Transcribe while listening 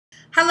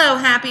Hello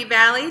Happy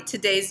Valley.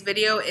 Today's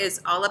video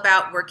is all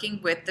about working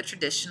with the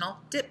traditional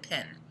dip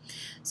pen.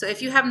 So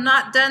if you have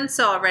not done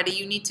so already,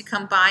 you need to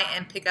come by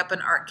and pick up an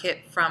art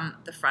kit from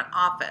the front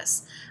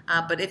office.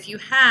 But if you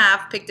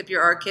have picked up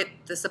your art kit,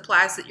 the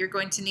supplies that you're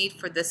going to need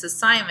for this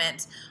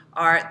assignment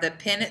are the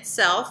pen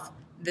itself.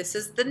 This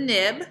is the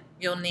nib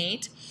you'll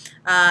need.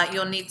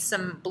 You'll need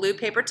some blue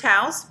paper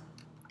towels.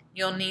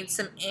 You'll need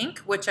some ink,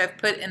 which I've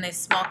put in a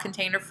small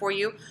container for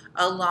you,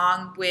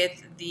 along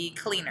with the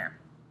cleaner.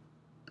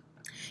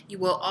 You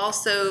will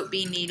also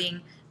be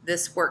needing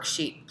this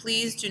worksheet.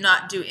 Please do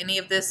not do any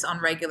of this on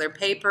regular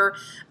paper.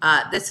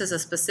 This is a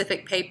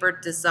specific paper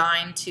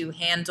designed to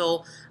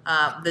handle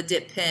the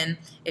dip pen.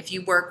 If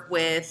you work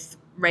with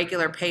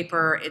regular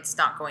paper, it's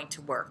not going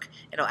to work.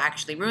 It'll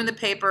actually ruin the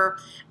paper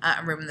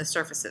and ruin the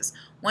surfaces.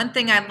 One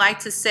thing I'd like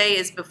to say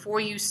is before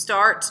you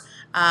start,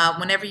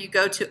 whenever you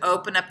go to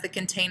open up the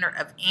container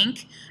of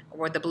ink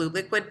or the blue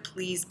liquid,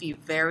 please be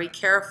very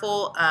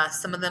careful.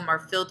 Some of them are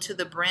filled to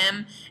the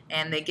brim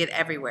and they get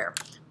everywhere.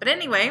 But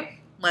anyway,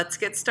 let's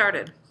get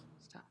started.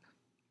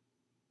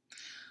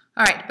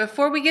 All right,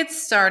 before we get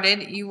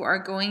started, you are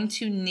going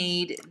to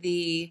need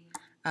the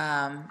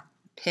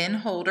pen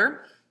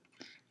holder.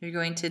 You're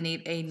going to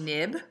need a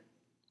nib.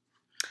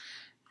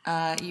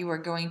 You are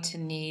going to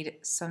need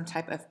some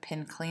type of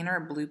pen cleaner.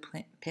 A blue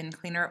pen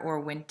cleaner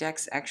or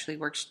Windex actually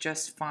works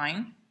just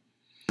fine.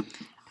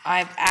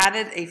 I've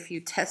added a few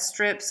test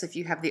strips if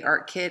you have the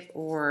art kit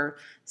or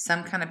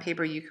some kind of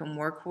paper you can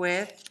work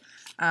with.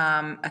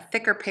 A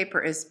thicker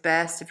paper is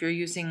best. If you're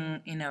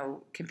using,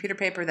 computer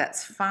paper,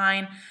 that's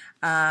fine.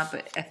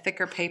 But a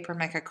thicker paper,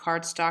 like a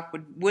cardstock,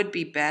 would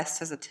be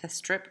best as a test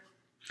strip.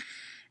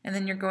 And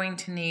then you're going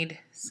to need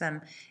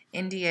some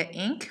India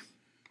ink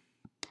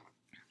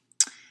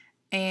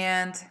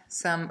and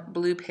some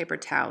blue paper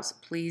towels.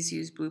 Please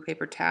use blue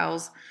paper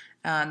towels.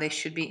 They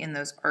should be in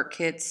those art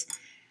kits.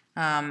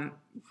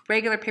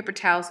 Regular paper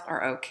towels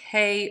are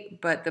okay,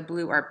 but the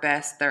blue are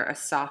best. They're a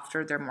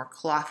softer, they're more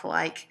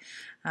cloth-like,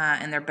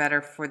 and they're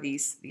better for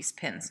these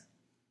pens.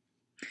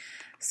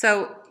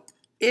 So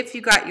if you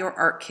got your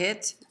art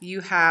kit,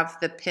 you have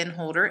the pen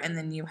holder and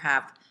then you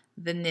have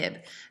the nib.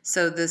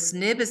 So this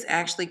nib is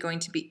actually going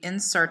to be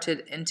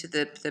inserted into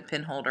the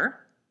pen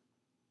holder.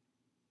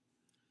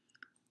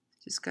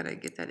 Just got to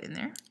get that in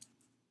there.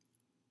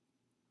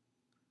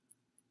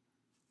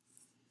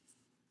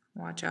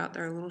 Watch out,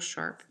 they're a little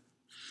sharp.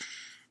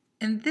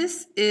 And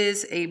this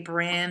is a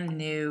brand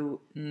new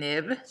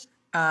nib.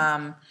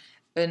 And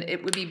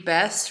it would be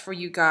best for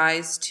you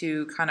guys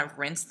to kind of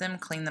rinse them,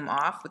 clean them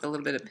off with a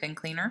little bit of pen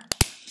cleaner.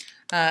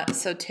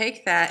 So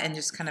take that and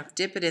just kind of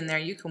dip it in there.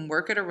 You can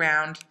work it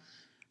around.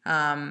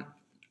 I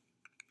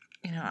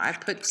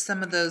put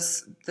some of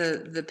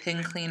the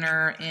pen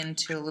cleaner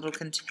into a little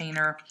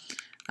container.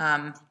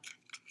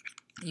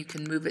 You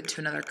can move it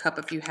to another cup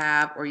if you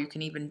have, or you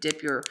can even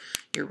dip your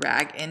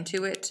rag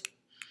into it.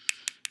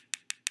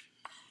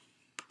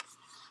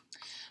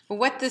 But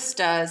what this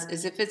does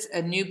is if it's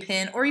a new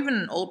pen or even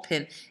an old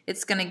pen,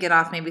 it's going to get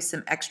off maybe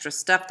some extra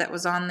stuff that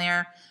was on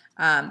there.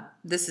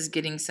 This is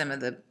getting some of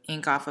the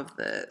ink off of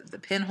the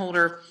pen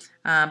holder,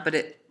 but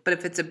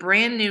if it's a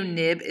brand new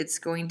nib, it's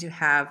going to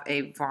have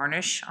a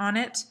varnish on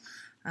it,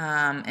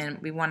 and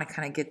we want to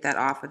kind of get that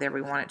off of there.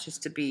 We want it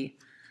just to be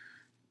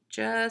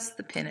just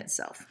the pen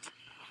itself.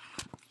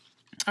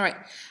 All right,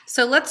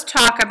 so let's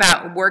talk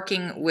about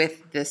working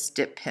with this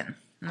dip pen.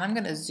 And I'm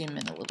going to zoom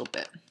in a little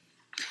bit.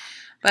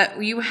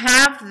 But you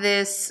have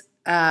this,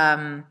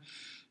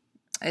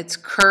 it's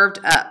curved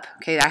up.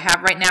 Okay,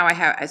 right now,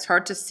 it's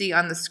hard to see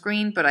on the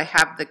screen, but I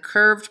have the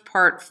curved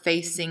part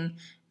facing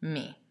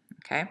me.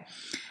 Okay,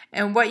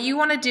 and what you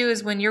want to do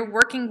is when you're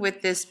working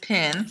with this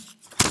pen,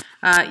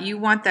 you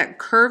want that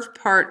curved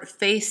part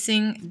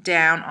facing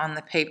down on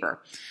the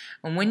paper.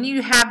 And when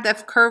you have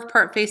that curved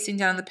part facing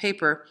down on the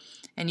paper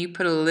and you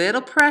put a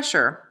little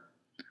pressure,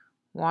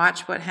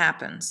 watch what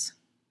happens.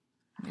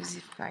 Let me see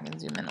if I can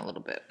zoom in a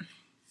little bit.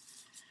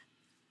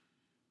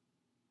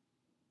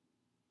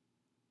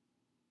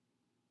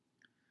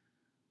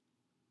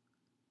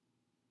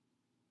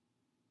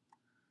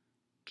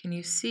 Can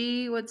you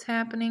see what's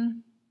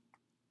happening?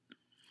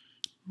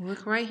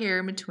 Look right here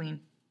in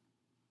between.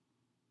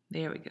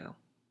 There we go.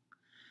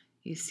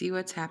 You see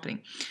what's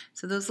happening.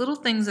 So those little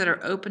things that are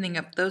opening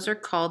up, those are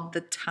called the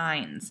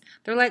tines.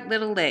 They're like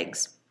little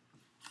legs.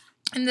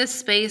 In this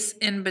space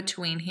in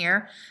between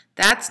here,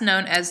 that's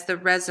known as the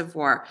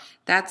reservoir.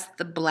 That's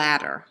the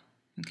bladder.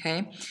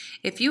 Okay?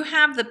 If you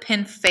have the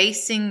pen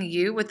facing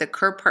you with the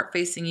curved part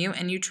facing you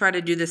and you try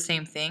to do the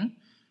same thing,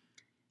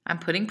 I'm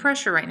putting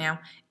pressure right now,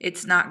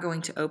 it's not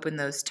going to open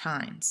those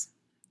tines.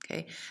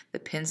 Okay, the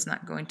pen's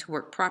not going to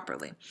work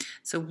properly.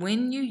 So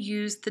when you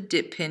use the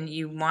dip pen,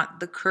 you want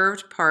the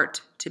curved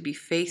part to be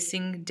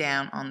facing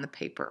down on the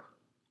paper.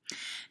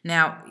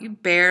 Now, you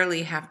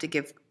barely have to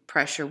give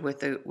pressure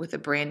with a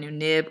brand new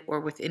nib or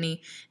with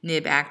any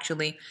nib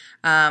actually.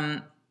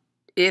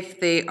 If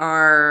they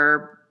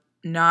are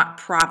not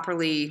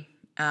properly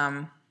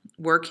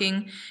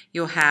working,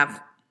 you'll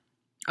have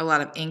a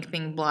lot of ink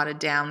being blotted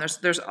down.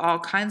 There's all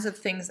kinds of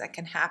things that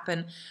can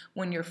happen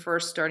when you're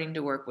first starting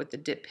to work with the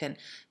dip pen.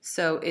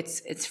 So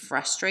it's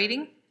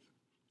frustrating,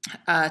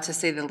 to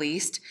say the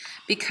least,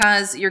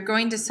 because you're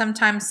going to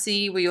sometimes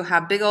see where you'll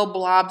have big old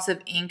blobs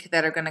of ink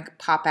that are going to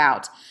pop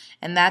out,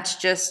 and that's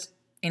just,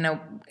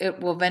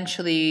 it will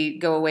eventually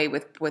go away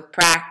with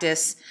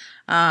practice,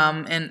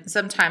 and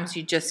sometimes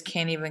you just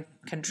can't even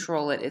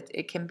control it.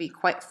 It can be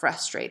quite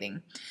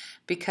frustrating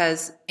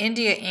because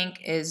India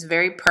ink is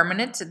very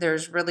permanent.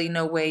 There's really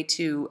no way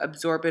to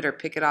absorb it or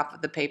pick it off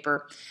of the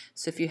paper.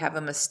 So if you have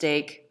a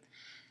mistake,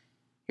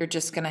 you're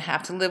just going to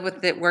have to live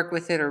with it, work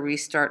with it, or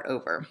restart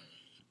over.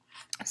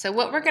 So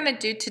what we're going to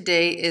do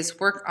today is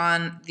work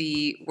on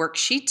the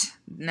worksheet.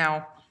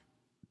 Now,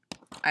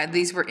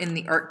 these were in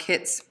the art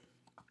kits.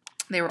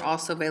 They were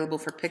also available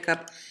for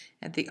pickup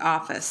at the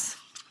office.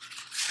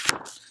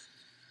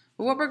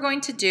 What we're going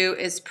to do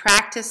is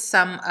practice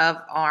some of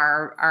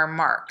our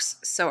marks.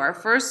 So our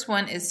first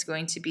one is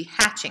going to be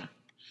hatching.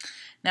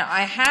 Now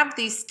I have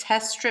these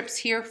test strips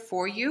here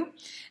for you.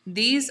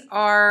 These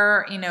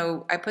are,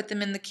 I put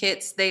them in the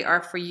kits. They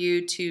are for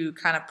you to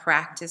kind of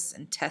practice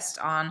and test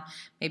on,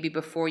 maybe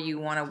before you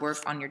want to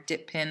work on your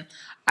dip pen.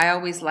 I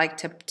always like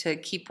to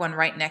keep one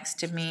right next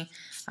to me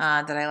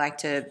that I like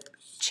to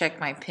check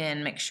my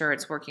pen, make sure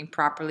it's working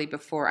properly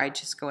before I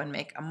just go and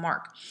make a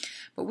mark.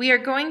 But we are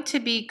going to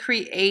be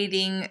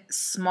creating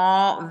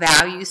small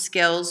value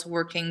scales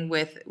working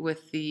with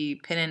the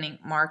pen and ink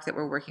mark that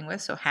we're working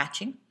with, so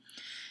hatching.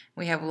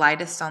 We have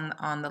lightest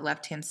on the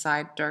left-hand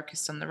side,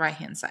 darkest on the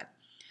right-hand side.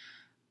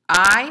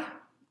 I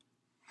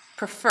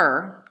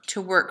prefer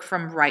to work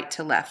from right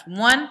to left.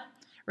 One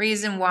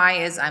reason why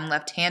is I'm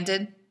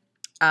left-handed.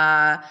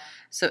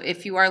 So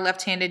if you are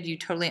left-handed, you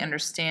totally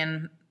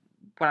understand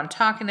what I'm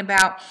talking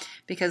about,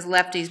 because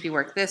lefties, we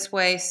work this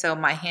way, so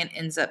my hand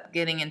ends up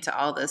getting into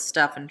all this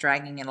stuff and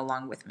dragging it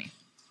along with me.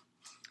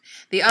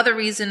 The other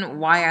reason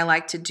why I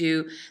like to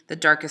do the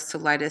darkest to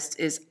lightest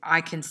is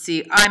I can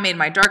see I made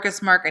my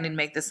darkest mark. I need to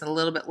make this a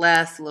little bit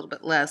less, a little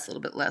bit less, a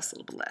little bit less, a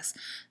little bit less.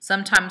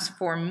 Sometimes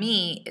for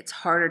me, it's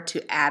harder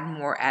to add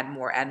more, add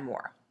more, add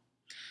more.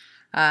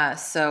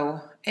 So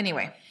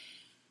anyway,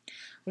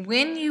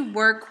 when you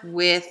work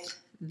with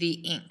the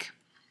ink,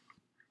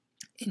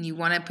 and you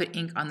want to put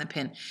ink on the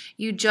pen,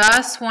 you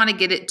just want to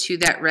get it to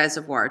that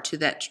reservoir, to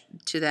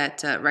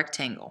that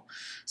rectangle.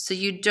 So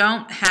you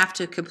don't have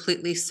to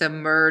completely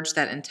submerge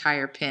that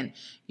entire pen.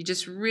 You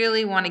just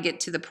really want to get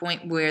to the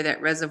point where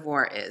that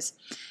reservoir is.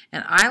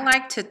 And I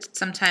like to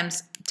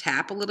sometimes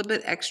tap a little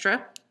bit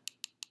extra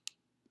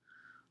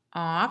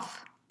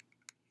off.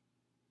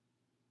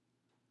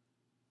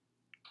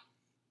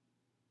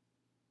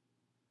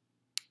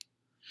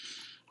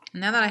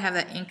 Now that I have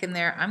that ink in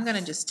there, I'm going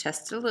to just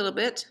test it a little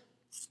bit.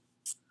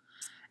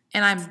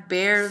 And I'm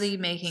barely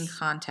making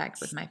contact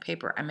with my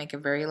paper. I make a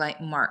very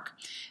light mark.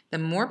 The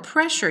more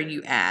pressure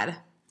you add,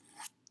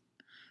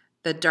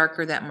 the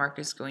darker that mark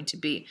is going to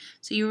be.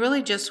 So you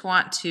really just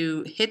want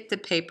to hit the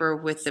paper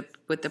with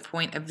the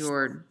point of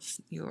your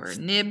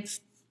nib,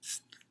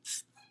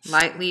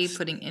 lightly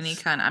putting any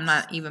kind. I'm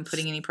not even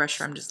putting any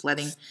pressure. I'm just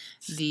letting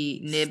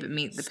the nib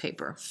meet the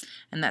paper,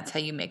 and that's how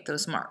you make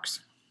those marks.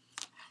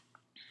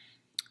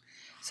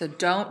 So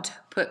don't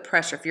put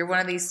pressure. If you're one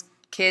of these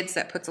kids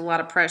that puts a lot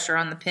of pressure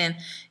on the pen,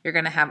 you're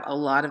going to have a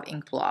lot of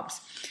ink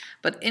blobs.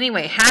 But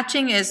anyway,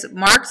 hatching is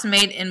marks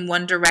made in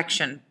one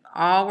direction,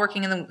 all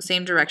working in the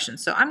same direction.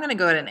 So I'm going to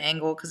go at an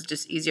angle because it's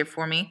just easier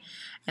for me.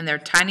 And they're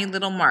tiny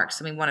little marks,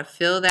 and we want to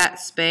fill that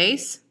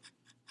space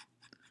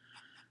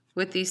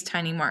with these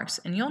tiny marks.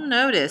 And you'll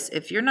notice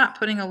if you're not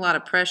putting a lot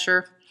of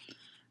pressure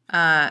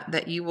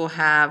that you will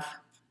have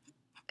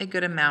a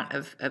good amount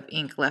of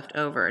ink left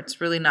over.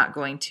 It's really not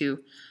going to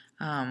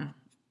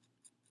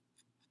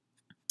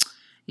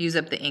use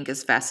up the ink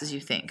as fast as you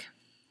think.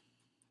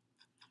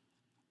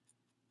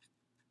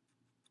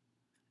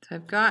 So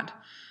I've got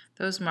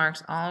those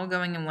marks all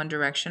going in one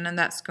direction, and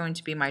that's going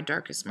to be my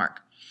darkest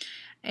mark.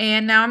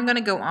 And now I'm going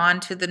to go on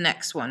to the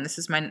next one. This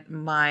is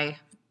my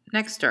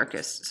next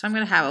darkest. So I'm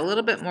going to have a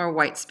little bit more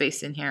white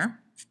space in here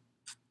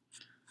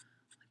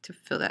to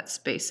fill that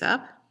space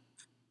up.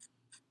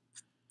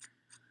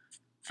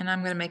 And I'm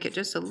going to make it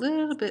just a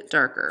little bit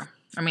darker,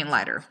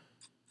 lighter.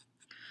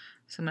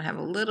 So I'm going to have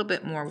a little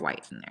bit more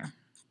white in there.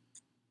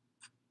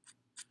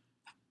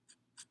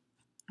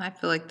 I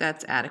feel like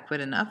that's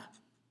adequate enough.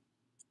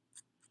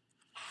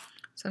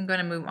 So I'm going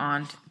to move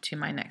on to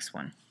my next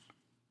one.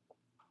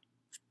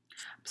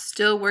 I'm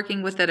still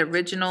working with that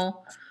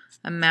original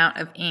amount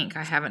of ink.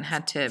 I haven't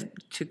had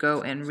to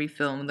go and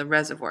refill the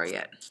reservoir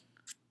yet.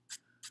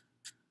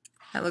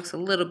 That looks a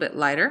little bit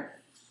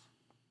lighter.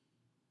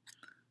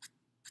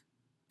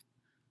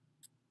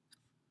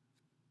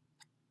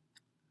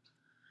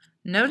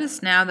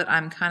 Notice now that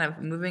I'm kind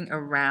of moving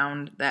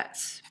around that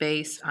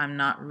space. I'm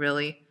not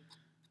really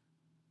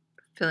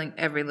filling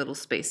every little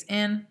space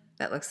in.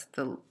 That looks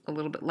a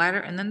little bit lighter.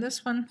 And then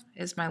this one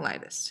is my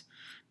lightest,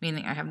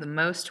 meaning I have the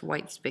most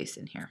white space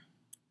in here.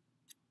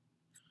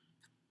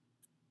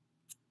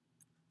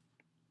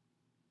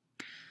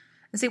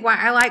 And see, why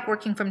I like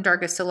working from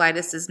darkest to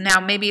lightest is now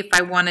maybe if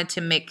I wanted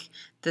to make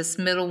this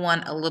middle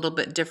one a little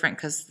bit different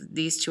because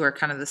these two are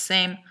kind of the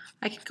same,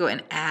 I could go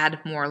and add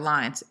more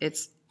lines.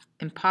 It's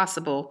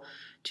impossible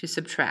to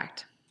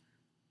subtract.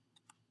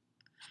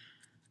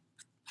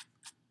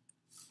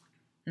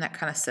 And that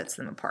kind of sets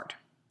them apart.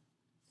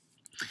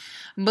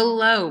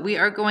 Below, we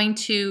are going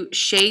to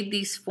shade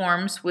these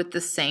forms with the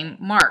same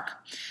mark.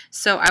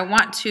 So I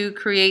want to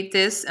create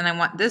this, and I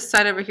want this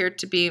side over here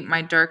to be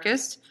my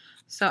darkest.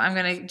 So I'm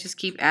going to just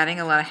keep adding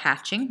a lot of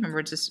hatching.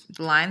 Remember, just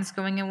lines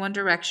going in one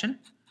direction.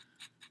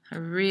 I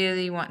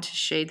really want to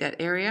shade that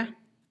area.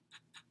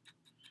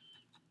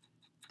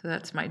 So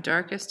that's my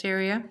darkest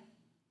area.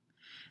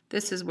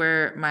 This is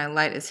where my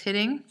light is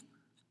hitting.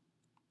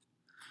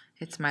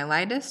 It's my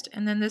lightest,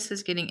 and then this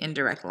is getting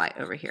indirect light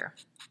over here.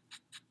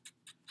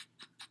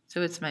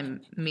 So it's my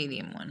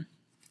medium one.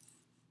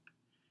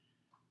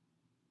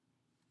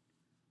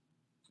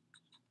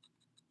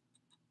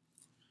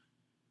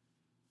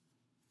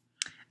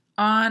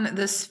 On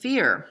the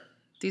sphere,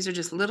 these are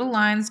just little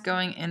lines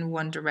going in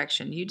one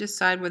direction. You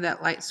decide where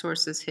that light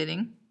source is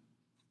hitting.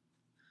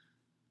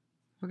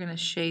 We're going to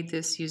shade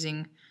this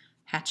using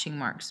hatching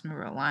marks.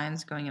 Remember,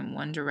 lines going in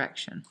one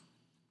direction.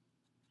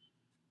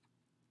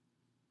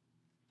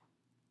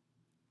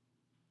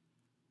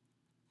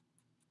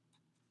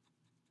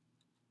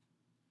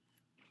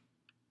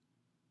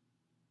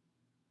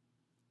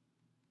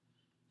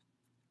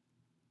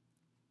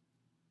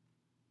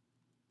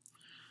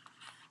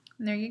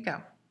 And there you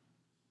go.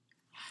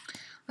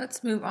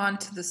 Let's move on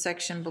to the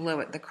section below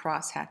it, the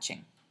cross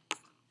hatching.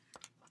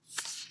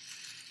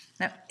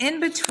 Now, in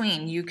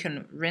between, you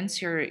can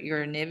rinse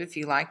your nib if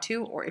you like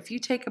to, or if you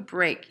take a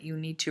break, you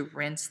need to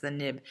rinse the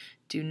nib.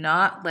 Do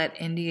not let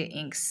India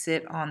ink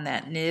sit on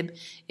that nib.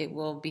 It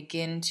will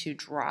begin to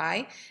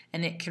dry,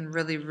 and it can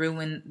really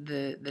ruin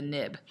the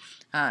nib.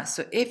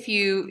 So if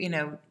you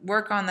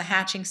work on the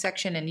hatching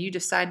section and you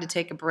decide to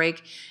take a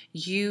break,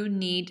 you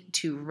need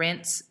to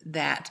rinse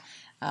that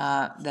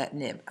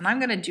nib. And I'm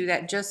going to do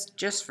that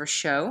just for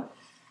show.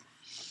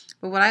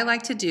 But what I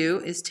like to do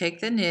is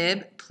take the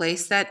nib,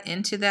 place that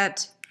into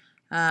that,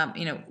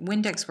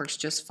 Windex works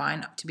just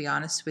fine, to be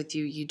honest with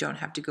you. You don't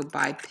have to go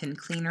buy pen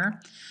cleaner.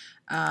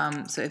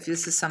 So if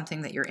this is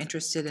something that you're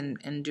interested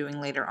in doing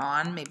later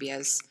on, maybe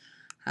as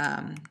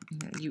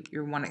you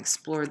want to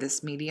explore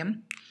this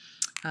medium,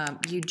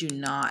 you do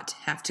not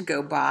have to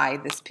go buy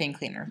this pen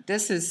cleaner.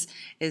 This is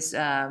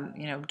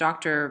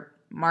Dr.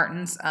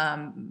 Martin's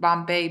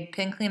Bombay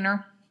pen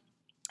cleaner.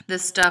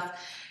 This stuff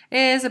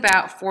is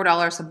about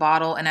 $4 a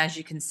bottle, and as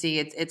you can see,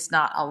 it's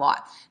not a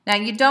lot. Now,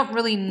 you don't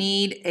really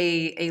need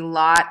a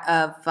lot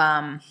of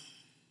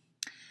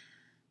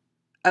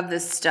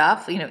this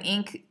stuff.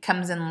 Ink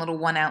comes in little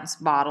 1-ounce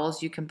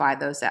bottles. You can buy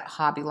those at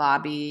Hobby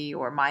Lobby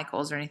or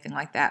Michael's or anything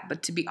like that.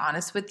 But to be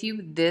honest with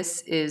you,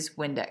 this is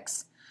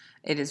Windex.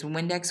 It is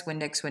Windex,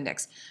 Windex,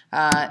 Windex.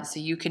 So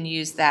you can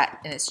use that,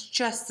 and it's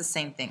just the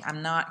same thing.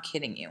 I'm not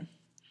kidding you.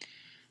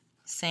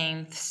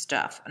 Same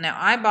stuff. Now,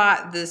 I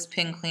bought this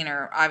pen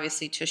cleaner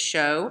obviously to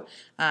show,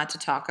 to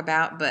talk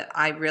about, but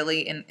I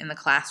really, in the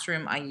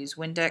classroom, I use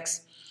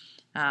Windex.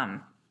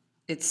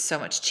 It's so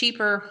much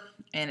cheaper,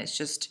 and it's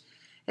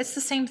the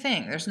same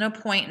thing. There's no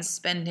point in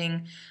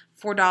spending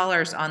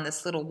 $4 on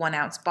this little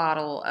 1-ounce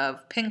bottle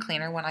of pen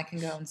cleaner when I can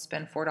go and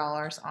spend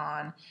 $4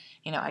 on,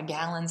 a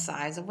gallon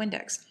size of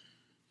Windex.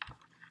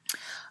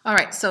 All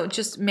right, so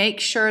just make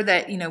sure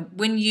that,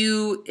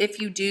 if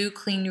you do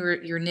clean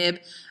your nib,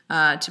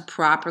 to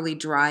properly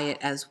dry it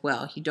as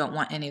well. You don't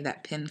want any of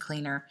that pen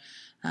cleaner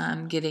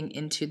getting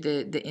into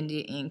the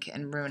India ink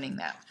and ruining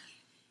that.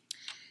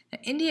 Now,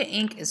 India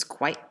ink is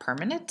quite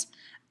permanent,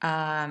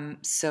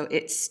 so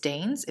it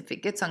stains. If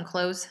it gets on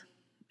clothes,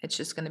 it's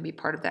just going to be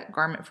part of that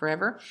garment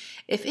forever.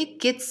 If it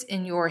gets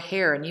in your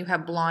hair and you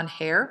have blonde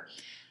hair,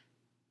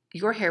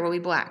 your hair will be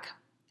black.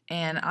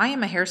 And I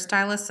am a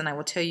hairstylist, and I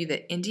will tell you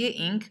that India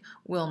ink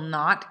will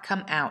not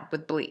come out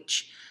with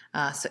bleach.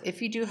 So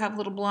if you do have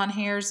little blonde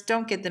hairs,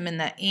 don't get them in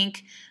that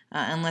ink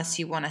unless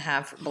you want to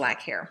have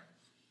black hair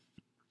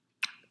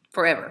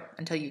forever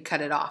until you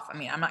cut it off. I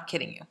mean, I'm not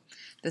kidding you.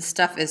 This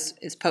stuff is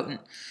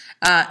potent.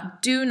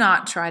 Do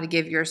not try to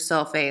give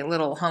yourself a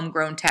little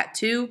homegrown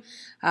tattoo.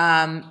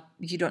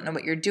 You don't know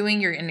what you're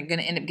doing. You're going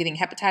to end up getting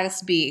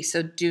hepatitis B.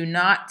 So do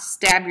not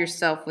stab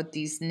yourself with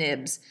these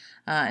nibs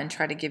and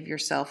try to give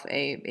yourself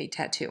a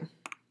tattoo.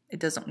 It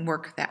doesn't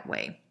work that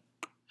way.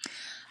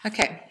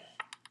 Okay.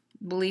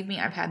 Believe me,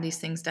 I've had these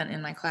things done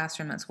in my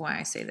classroom. That's why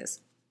I say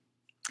this.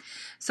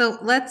 So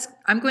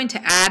I'm going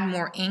to add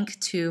more ink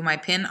to my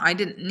pen. I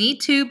didn't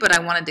need to, but I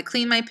wanted to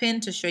clean my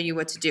pen to show you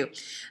what to do.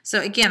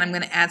 So again, I'm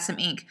going to add some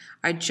ink.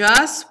 I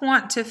just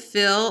want to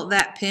fill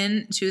that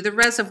pen to the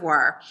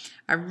reservoir.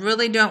 I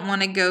really don't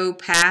want to go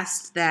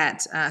past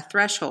that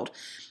threshold.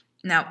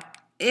 Now,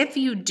 if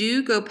you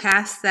do go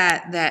past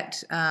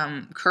that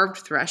curved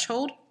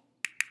threshold,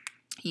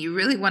 You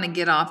really want to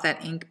get off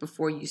that ink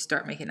before you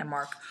start making a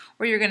mark,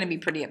 or you're going to be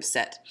pretty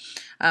upset.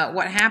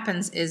 What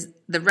happens is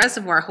the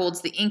reservoir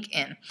holds the ink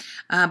in,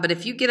 but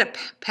if you get up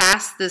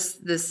past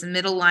this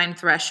middle line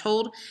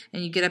threshold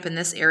and you get up in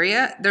this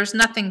area, there's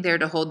nothing there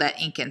to hold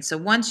that ink in. So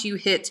once you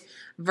hit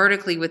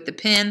vertically with the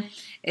pen,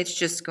 it's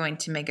just going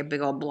to make a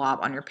big old blob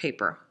on your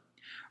paper.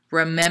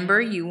 Remember,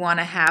 you want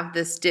to have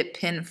this dip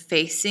pen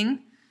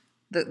facing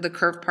the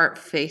curved part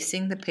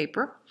facing the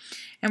paper.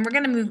 And we're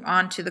going to move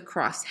on to the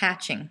cross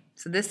hatching.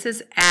 So this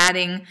is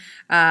adding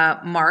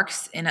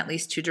marks in at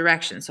least two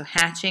directions. So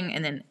hatching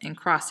and then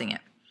crossing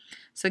it.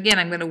 So again,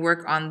 I'm going to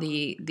work on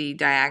the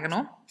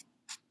diagonal.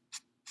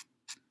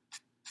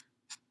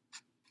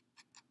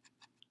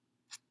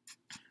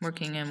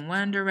 Working in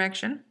one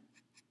direction.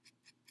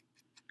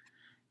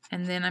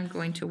 And then I'm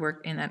going to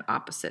work in that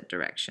opposite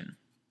direction.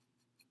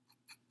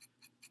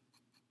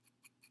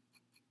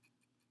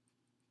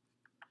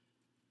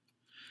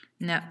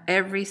 Now,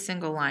 every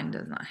single line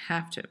does not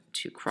have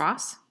to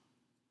cross.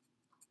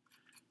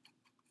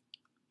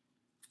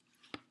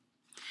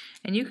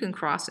 And you can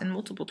cross in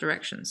multiple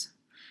directions.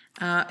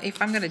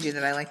 If I'm going to do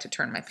that, I like to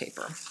turn my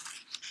paper.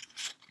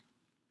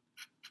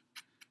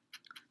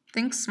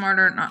 Think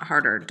smarter, not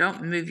harder.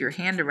 Don't move your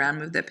hand around,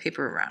 move that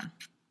paper around.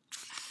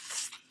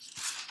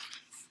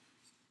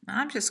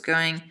 I'm just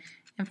going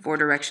in 4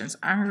 directions.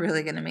 I'm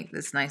really going to make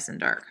this nice and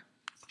dark.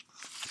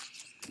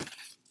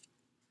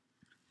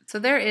 So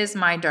there is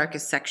my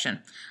darkest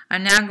section.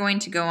 I'm now going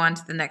to go on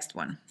to the next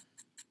one.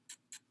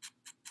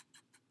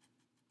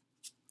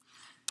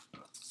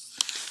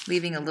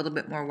 Leaving a little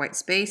bit more white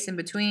space in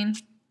between.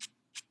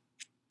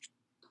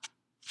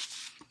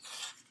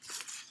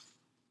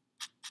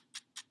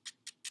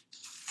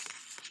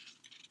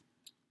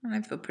 And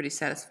I feel pretty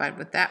satisfied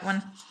with that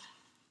one.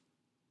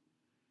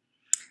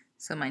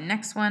 So my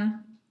next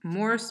one,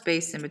 more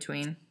space in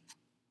between.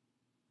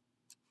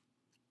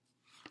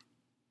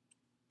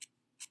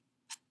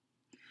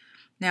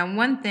 Now,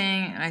 one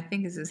thing, and I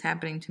think this is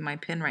happening to my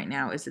pen right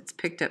now, is it's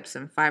picked up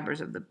some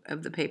fibers of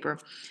the paper.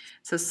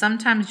 So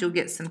sometimes you'll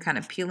get some kind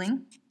of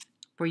peeling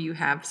where you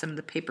have some of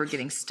the paper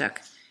getting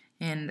stuck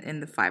in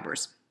the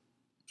fibers.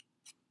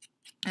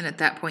 And at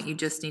that point, you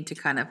just need to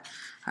kind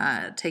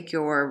of take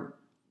your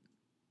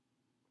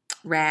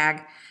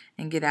rag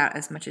and get out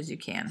as much as you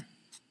can.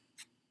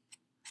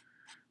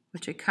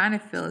 Which I kind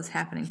of feel is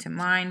happening to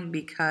mine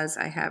because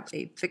I have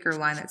a thicker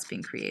line that's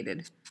being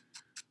created.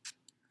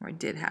 Or I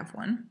did have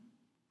one.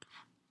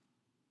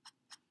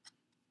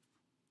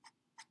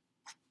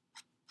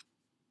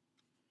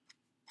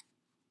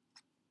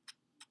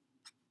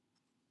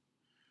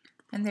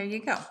 And there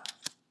you go.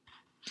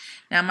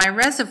 Now my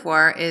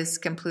reservoir is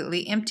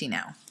completely empty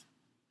now.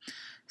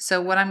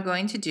 So what I'm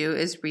going to do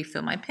is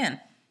refill my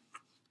pen.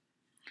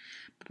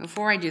 But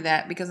before I do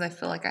that, because I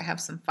feel like I have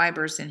some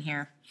fibers in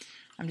here,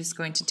 I'm just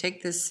going to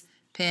take this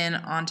pen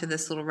onto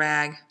this little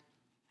rag,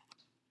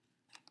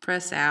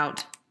 press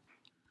out,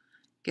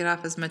 get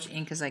off as much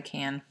ink as I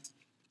can,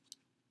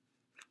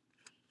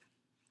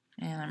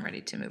 and I'm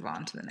ready to move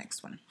on to the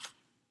next one.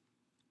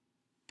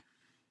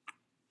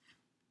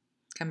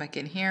 Come back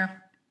in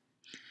here,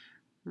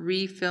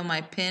 refill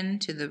my pen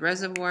to the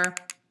reservoir.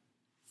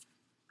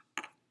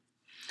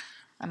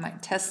 I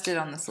might test it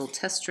on this little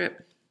test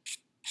strip.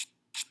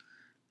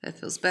 That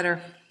feels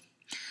better.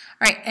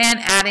 All right, and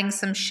adding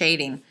some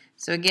shading.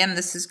 So again,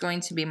 this is going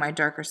to be my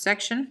darker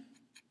section.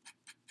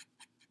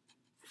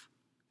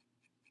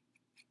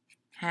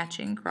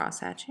 Hatching, cross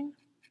hatching.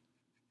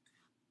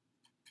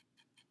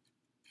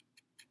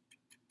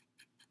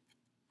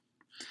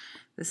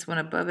 This one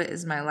above it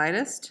is my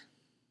lightest.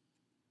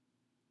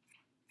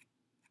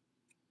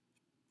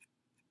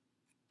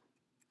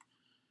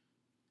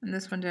 And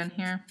this one down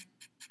here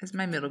is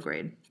my middle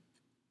grade.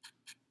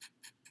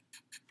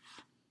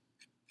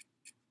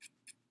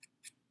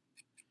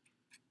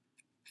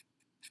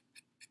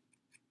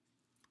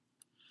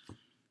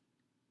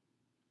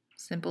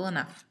 Simple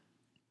enough.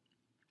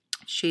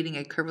 Shading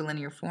a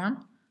curvilinear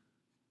form.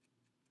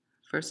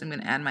 First I'm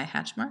going to add my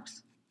hatch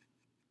marks.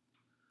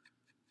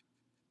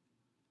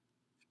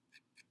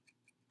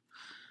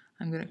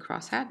 I'm going to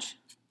cross hatch.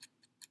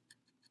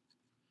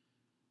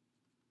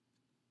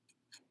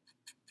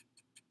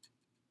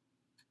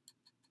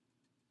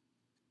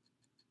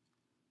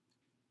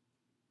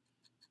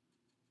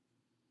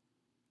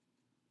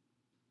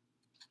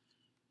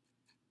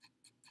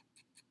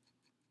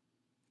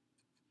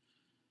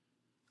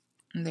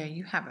 And there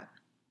you have it.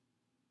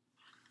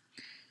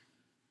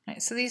 All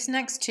right, so these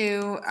next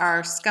two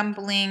are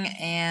scumbling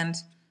and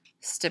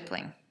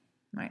stippling.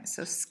 All right,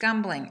 so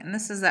scumbling, and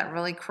this is that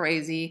really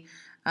crazy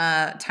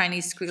tiny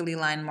squiggly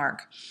line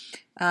mark.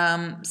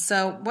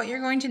 So what you're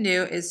going to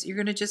do is you're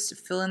going to just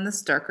fill in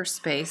this darker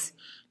space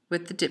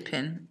with the dip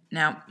pen.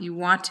 Now you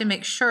want to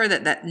make sure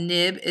that that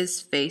nib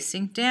is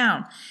facing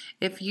down.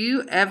 If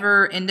you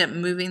ever end up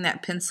moving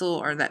that pencil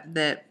or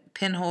that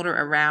pen holder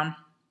around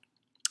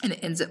and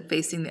it ends up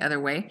facing the other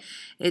way,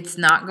 it's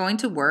not going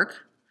to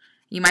work.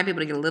 You might be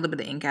able to get a little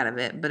bit of ink out of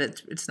it, but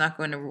it's not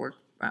going to work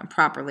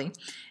properly.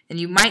 And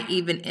you might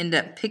even end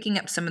up picking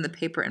up some of the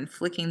paper and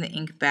flicking the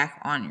ink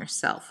back on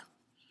yourself.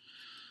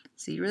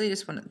 So you really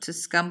just want it to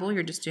scumble.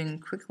 You're just doing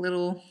quick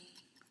little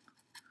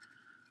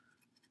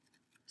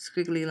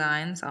squiggly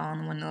lines all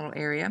in one little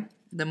area.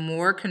 The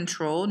more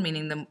controlled,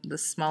 meaning the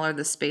smaller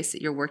the space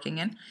that you're working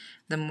in,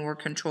 the more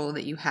control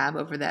that you have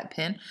over that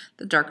pen,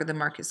 the darker the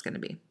mark is going to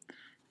be.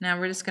 Now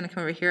we're just going to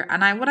come over here,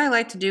 and what I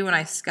like to do when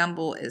I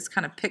scumble is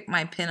kind of pick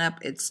my pen up.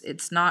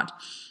 It's not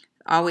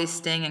always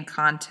staying in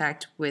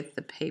contact with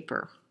the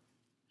paper.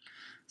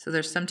 So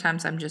there's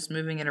sometimes I'm just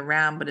moving it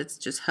around, but it's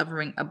just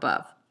hovering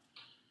above.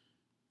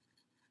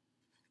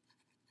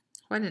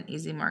 Quite an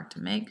easy mark to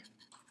make.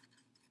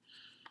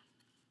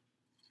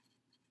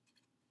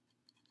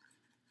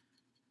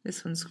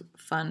 This one's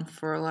fun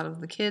for a lot of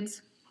the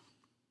kids.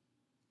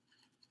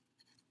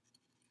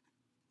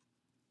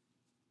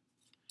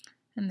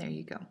 And there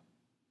you go.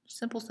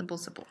 Simple, simple,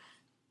 simple.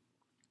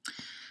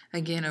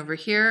 Again, over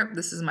here,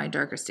 this is my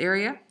darkest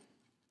area.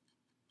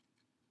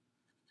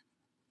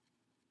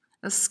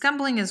 The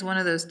scumbling is one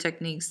of those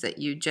techniques that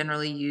you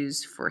generally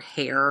use for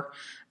hair,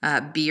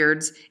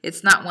 beards.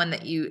 It's not one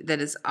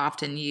that is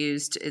often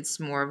used. It's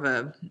more of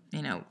a,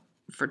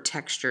 for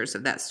textures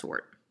of that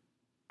sort.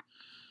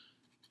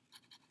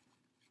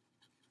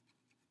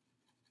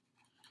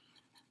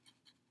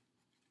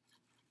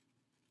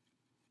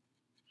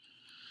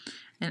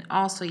 And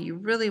also, you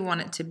really want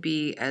it to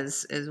be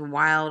as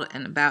wild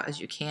and about as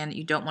you can.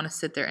 You don't want to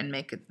sit there and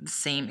make the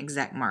same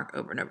exact mark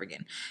over and over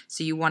again.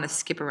 So you want to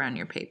skip around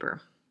your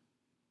paper.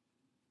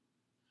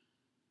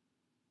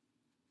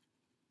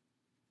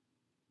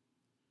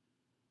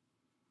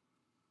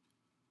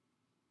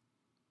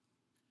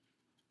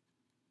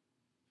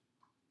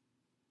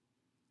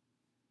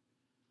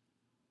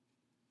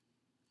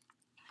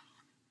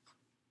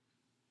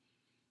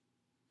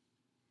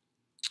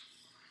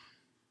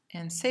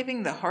 And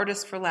saving the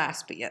hardest for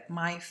last, but yet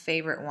my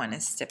favorite one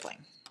is stippling.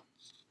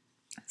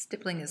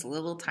 Stippling is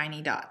little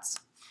tiny dots.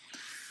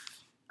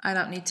 I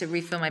don't need to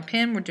refill my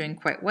pen. We're doing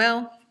quite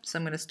well. So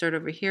I'm going to start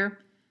over here.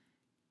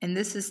 And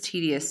this is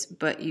tedious,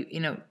 but you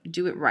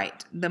do it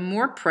right. The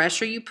more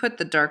pressure you put,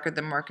 the darker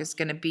the mark is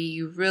going to be.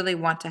 You really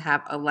want to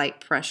have a light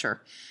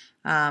pressure.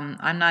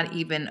 I'm not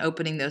even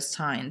opening those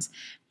tines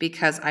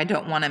because I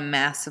don't want a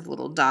massive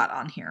little dot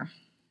on here.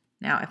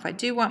 Now, if I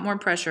do want more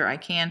pressure, I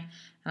can.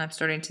 And I'm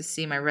starting to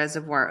see my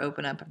reservoir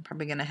open up. I'm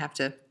probably going to have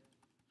to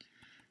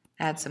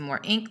add some more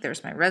ink.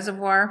 There's my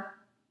reservoir.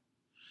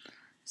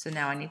 So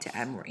now I need to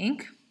add more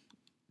ink.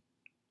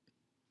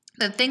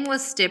 The thing with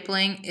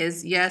stippling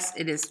is, yes,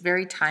 it is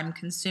very time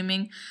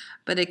consuming,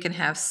 but it can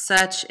have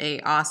such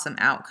an awesome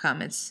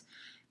outcome. It's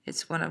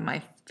one of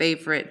my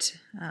favorite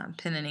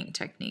pen and ink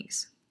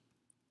techniques.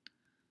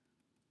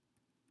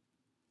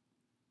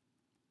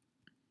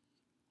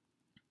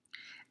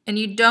 And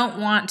you don't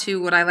want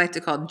to, what I like to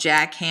call,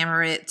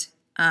 jackhammer it.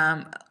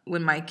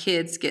 When my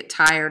kids get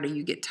tired or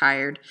you get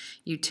tired,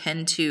 you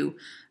tend to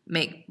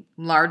make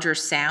larger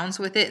sounds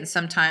with it. And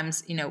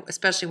sometimes,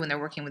 especially when they're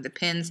working with the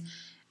pens,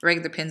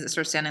 regular pens that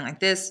start sounding like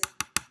this.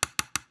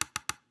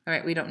 All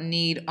right, we don't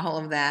need all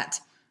of that,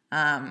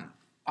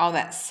 all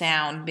that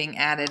sound being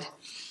added.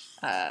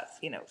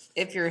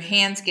 If your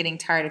hand's getting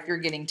tired, if you're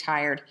getting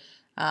tired,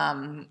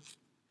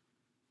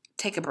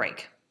 take a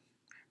break.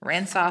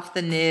 Rinse off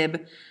the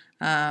nib.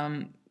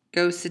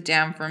 Go sit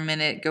down for a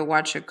minute, go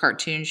watch a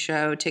cartoon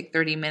show, take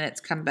 30 minutes,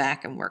 come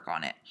back and work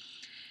on it.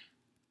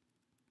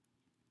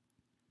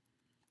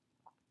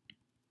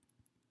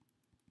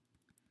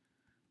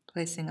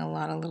 Placing a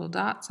lot of little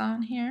dots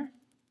on here.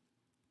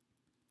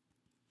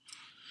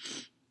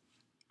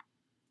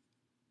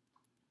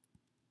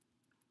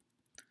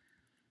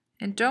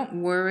 And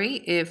don't worry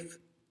if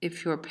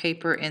your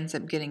paper ends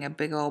up getting a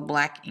big old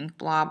black ink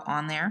blob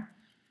on there.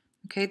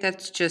 Okay,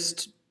 that's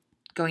just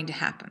going to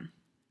happen.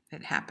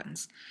 It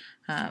happens.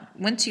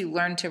 Once you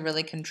learn to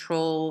really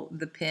control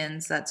the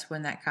pens, that's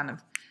when that kind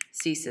of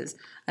ceases.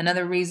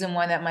 Another reason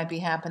why that might be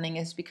happening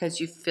is because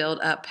you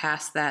filled up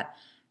past that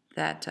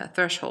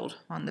threshold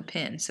on the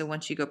pen. So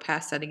once you go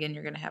past that again,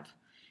 you're going to have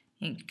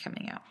ink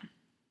coming out.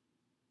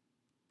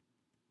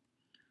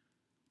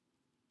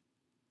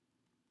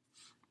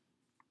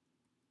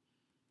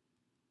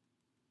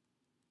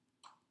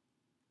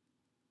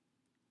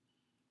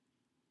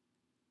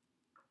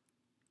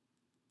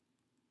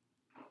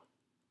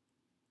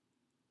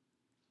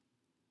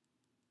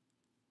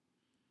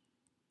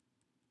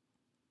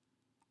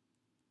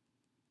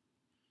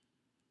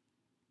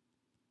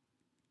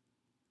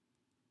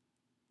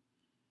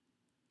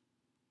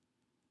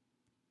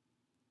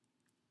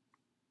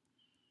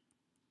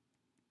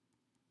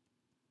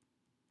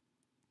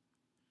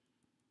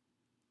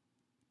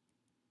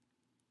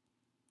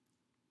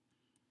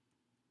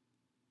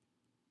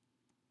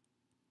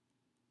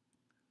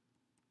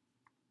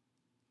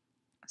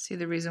 See,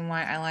 the reason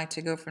why I like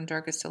to go from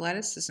darkest to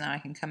lightest is now I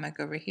can come back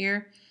over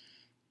here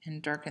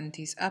and darken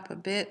these up a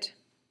bit.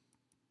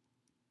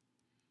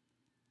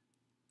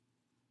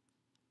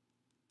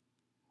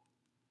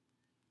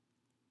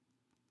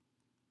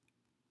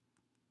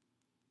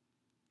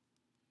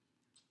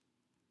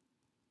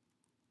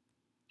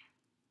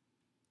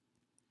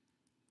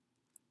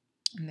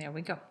 And there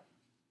we go.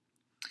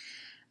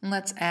 And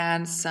let's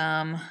add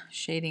some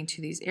shading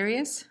to these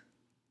areas.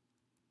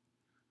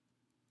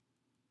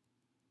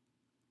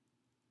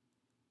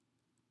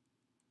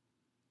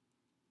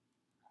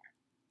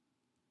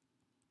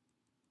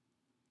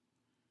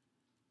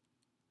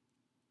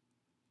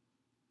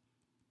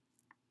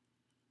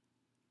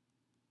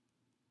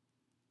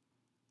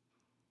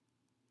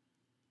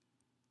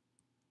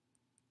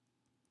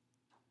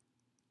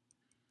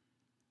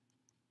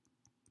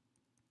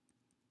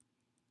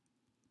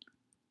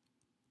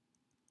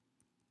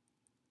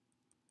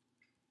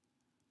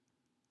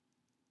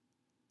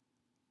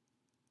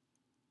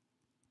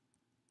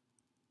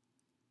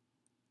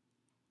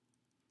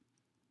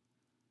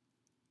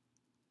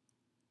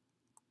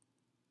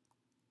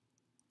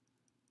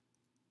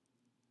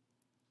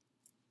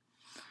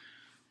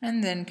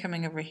 And then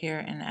coming over here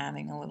and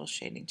adding a little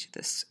shading to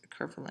this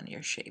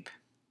curvilinear shape.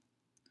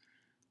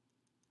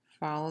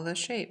 Follow the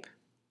shape.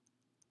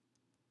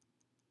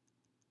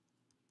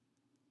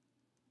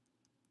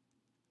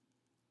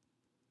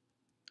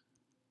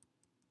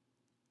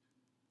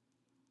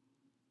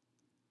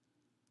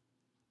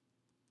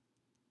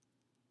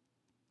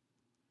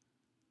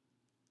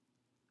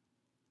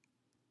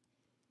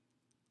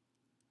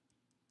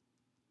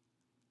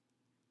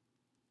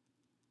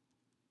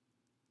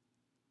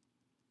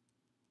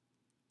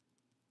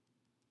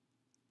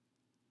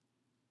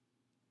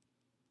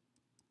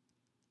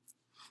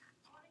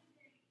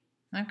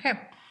 Okay.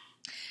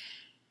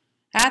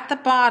 At the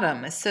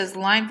bottom, it says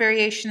line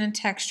variation and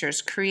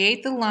textures.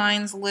 Create the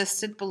lines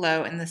listed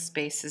below and the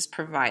spaces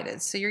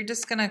provided. So you're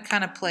just going to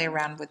kind of play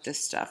around with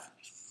this stuff.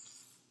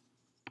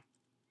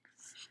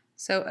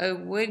 So a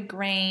wood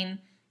grain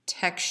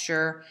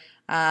texture,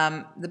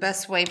 the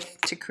best way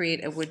to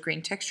create a wood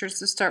grain texture is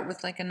to start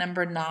with like a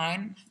number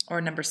 9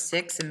 or number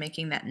 6 and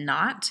making that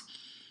knot.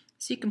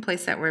 So you can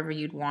place that wherever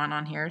you'd want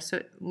on here. So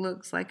it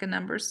looks like a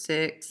number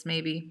 6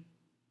 maybe.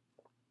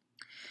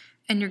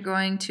 And you're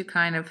going to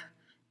kind of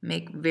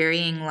make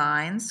varying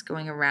lines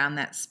going around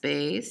that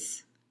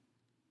space.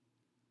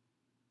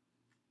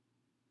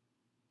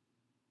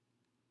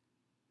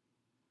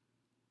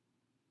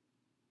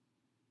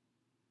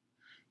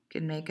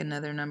 You can make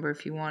another number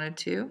if you wanted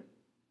to.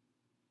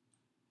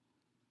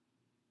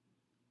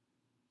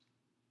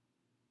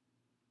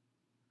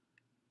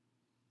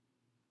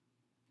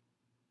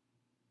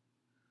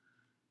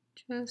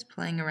 Just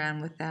playing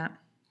around with that.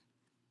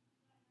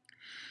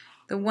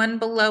 The one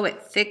below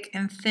it, thick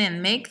and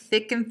thin. Make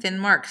thick and thin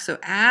marks. So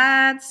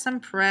add some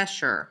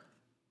pressure.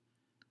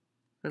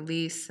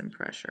 Release some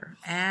pressure.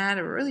 Add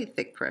a really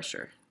thick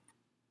pressure.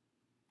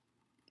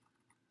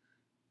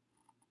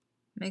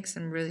 Make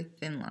some really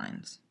thin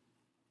lines.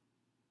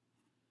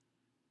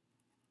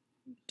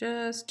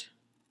 Just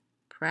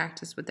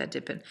practice with that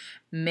dip in.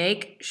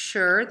 Make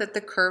sure that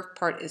the curved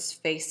part is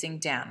facing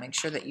down. Make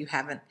sure that you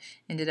haven't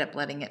ended up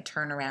letting it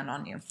turn around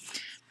on you.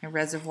 My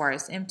reservoir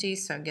is empty,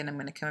 so again, I'm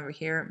going to come over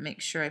here,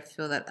 make sure I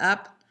fill that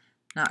up,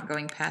 not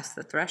going past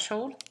the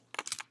threshold.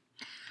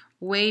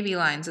 Wavy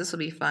lines, this will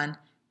be fun.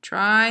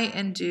 Try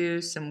and do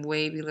some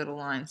wavy little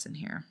lines in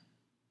here.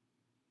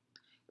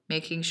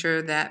 Making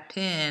sure that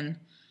pin,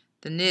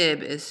 the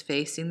nib, is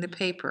facing the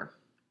paper.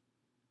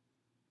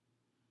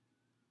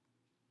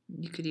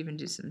 You could even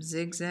do some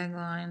zigzag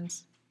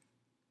lines.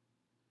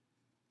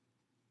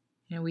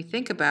 You know, we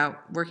think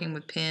about working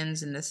with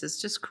pins, and this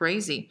is just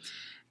crazy.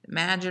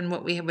 Imagine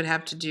what we would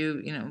have to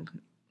do, you know,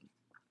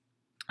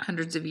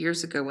 hundreds of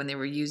years ago when they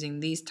were using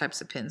these types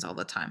of pins all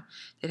the time.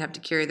 They'd have to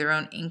carry their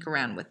own ink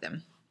around with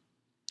them.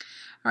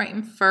 All right,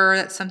 and fur,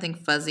 that's something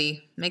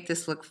fuzzy. Make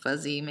this look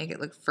fuzzy, make it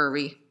look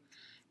furry,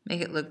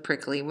 make it look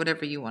prickly,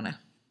 whatever you want to.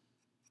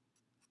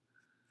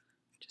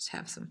 Just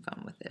have some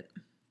fun with it.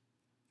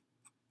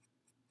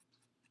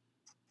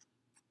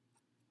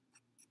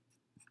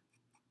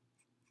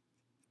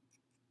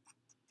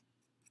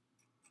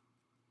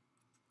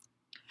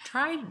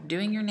 Try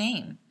doing your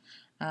name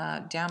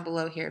down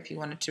below here if you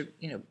wanted to,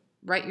 you know,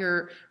 write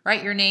your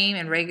name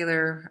in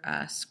regular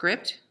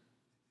script.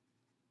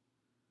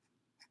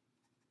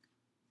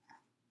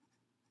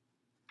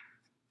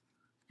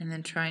 And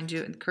then try and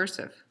do it in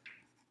cursive.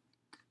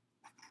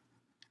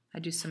 I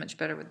do so much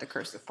better with the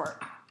cursive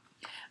part.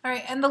 All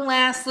right, and the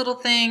last little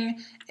thing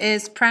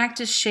is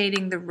practice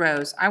shading the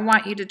rows. I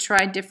want you to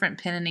try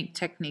different pen and ink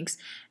techniques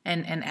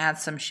and add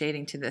some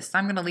shading to this.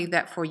 I'm going to leave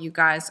that for you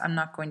guys. I'm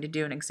not going to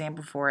do an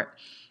example for it.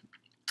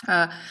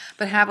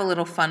 But have a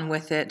little fun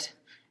with it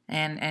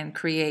and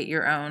create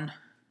your own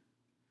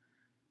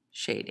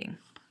shading.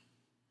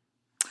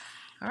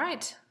 All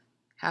right,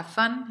 have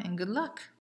fun and good luck.